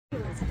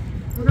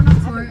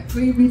tour.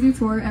 We do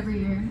tour every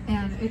year,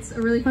 and it's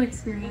a really fun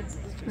experience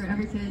for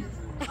every kid.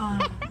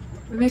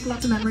 We make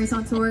lots of memories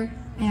on tour,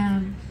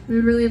 and we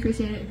would really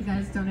appreciate it if you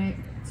guys donate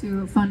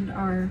to fund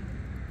our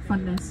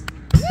funness.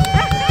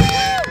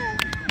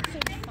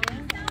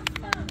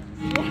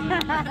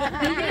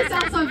 It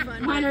sounds so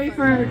winery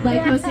for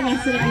like hosting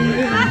us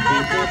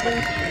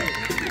today.